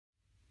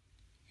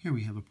Here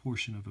we have a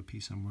portion of a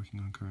piece I'm working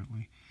on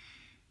currently.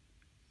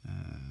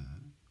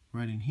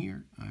 Right in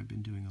here, I've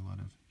been doing a lot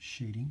of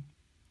shading.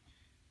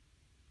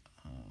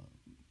 A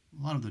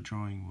lot of the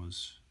drawing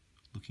was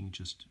looking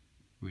just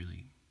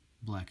really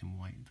black and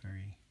white,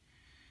 very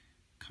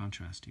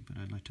contrasty, but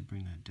I'd like to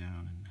bring that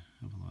down and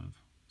have a lot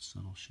of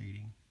subtle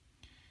shading.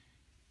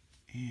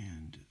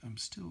 And I'm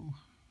still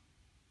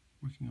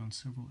working on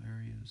several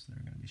areas that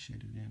are going to be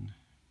shaded in.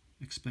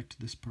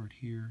 Expect this part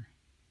here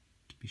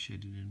to be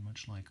shaded in,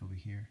 much like over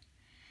here.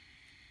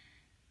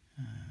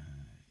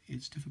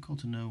 It's difficult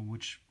to know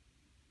which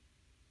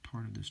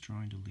part of this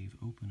drawing to leave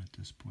open at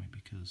this point,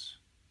 because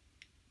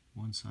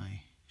once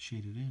I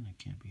shade it in, it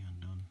can't be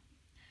undone.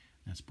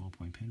 That's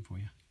ballpoint pen for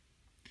you.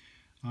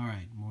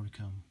 Alright, more to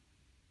come.